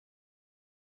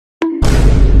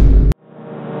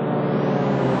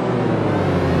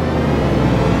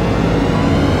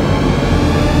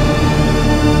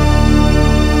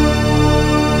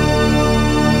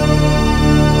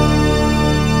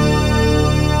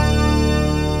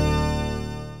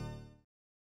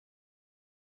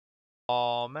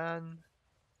Oh man.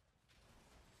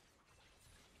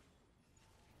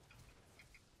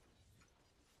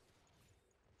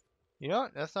 You know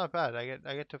what? That's not bad. I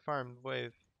get to farm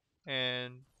wave,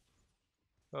 and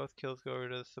both kills go over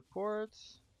to the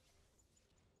supports.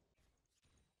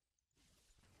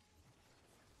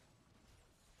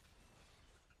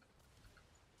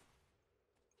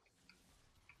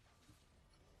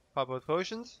 Pop both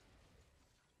potions.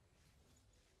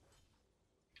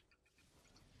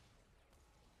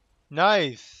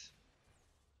 Nice.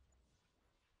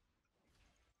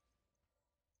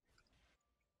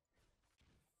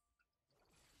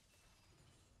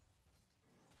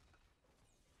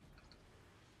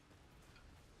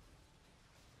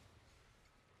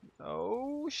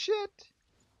 Oh shit.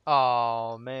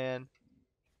 Oh man.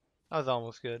 That was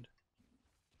almost good.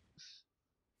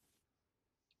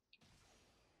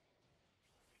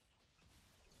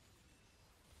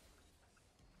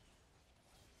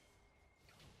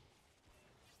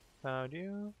 Found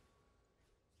you.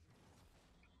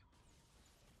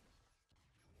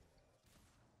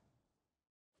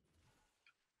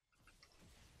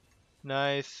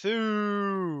 Nice.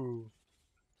 Ooh.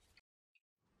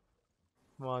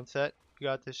 Come on, set. You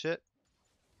got this shit.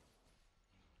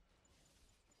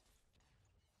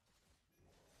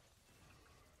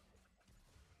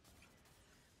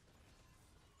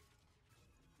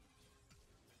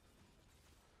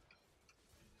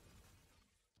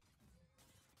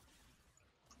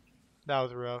 That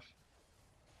was rough.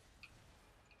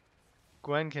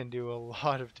 Gwen can do a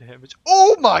lot of damage.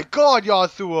 Oh my god,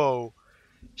 Yasuo!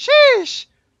 Sheesh!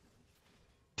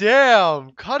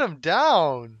 Damn, cut him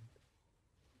down.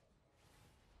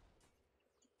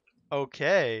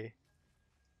 Okay.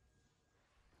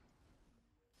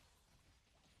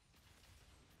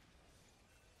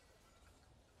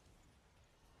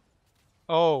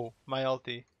 Oh, my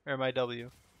ulti. Or my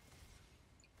W.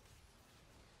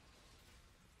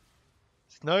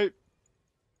 Snipe!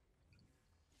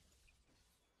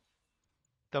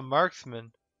 The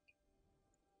marksman.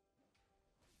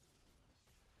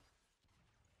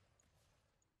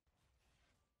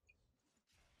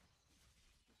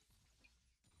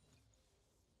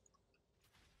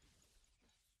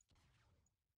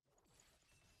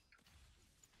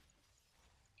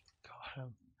 Got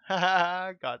him.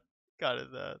 Haha, got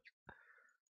his ass.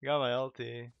 Got my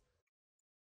ulti.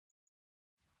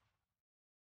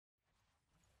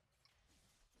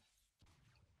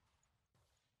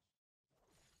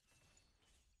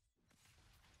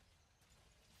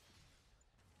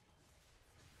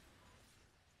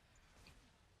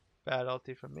 Bad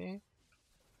ulti from me.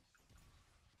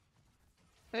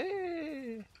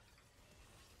 Hey!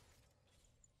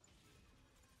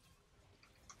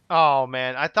 Oh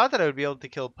man, I thought that I would be able to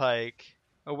kill Pike.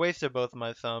 I wasted both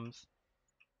my thumbs.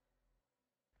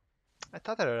 I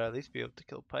thought that I would at least be able to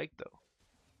kill Pike though.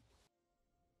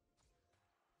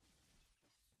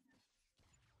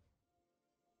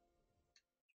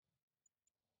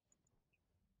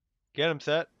 Get him,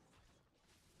 set.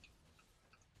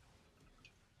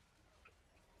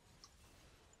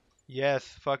 Yes,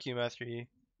 fuck you, Master Yi.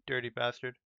 Dirty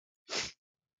bastard.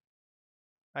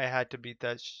 I had to beat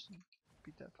that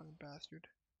fucking bastard.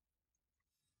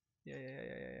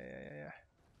 Yeah.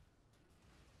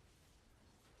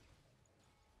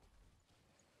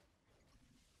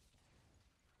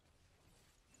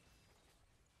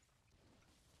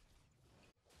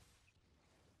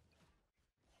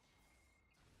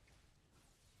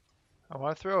 I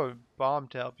want to throw a bomb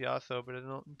to help Yasuo, but it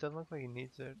doesn't look like he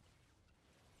needs it.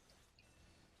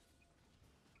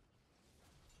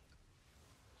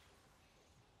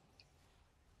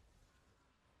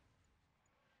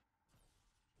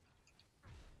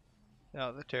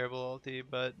 That was a terrible ulti,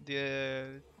 but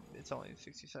it's only a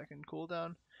 60-second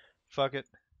cooldown. Fuck it.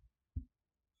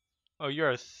 Oh, you're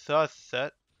a sus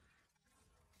set.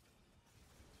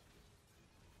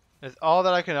 That's all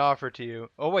that I can offer to you.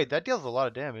 Oh wait, that deals a lot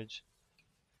of damage.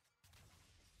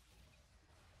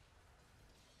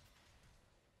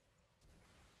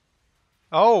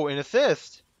 Oh, an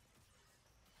assist!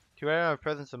 Too bad I don't have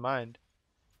presence of mind.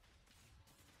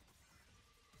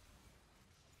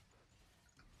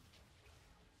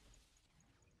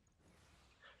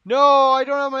 No, I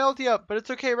don't have my ulti up, but it's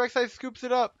okay. Rek'Sai scoops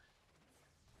it up.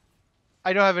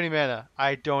 I don't have any mana.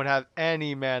 I don't have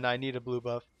any mana. I need a blue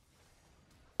buff.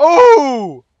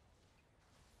 Oh!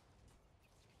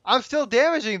 I'm still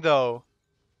damaging though.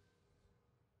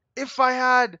 If I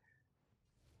had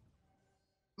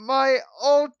my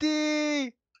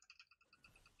ulti.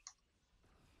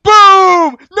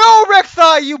 Boom! No,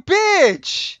 Rek'Sai, you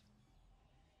bitch!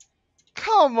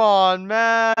 Come on,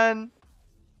 man.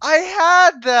 I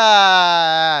had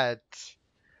that!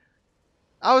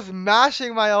 I was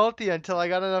mashing my ulti until I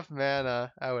got enough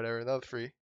mana. Ah, whatever. That was free.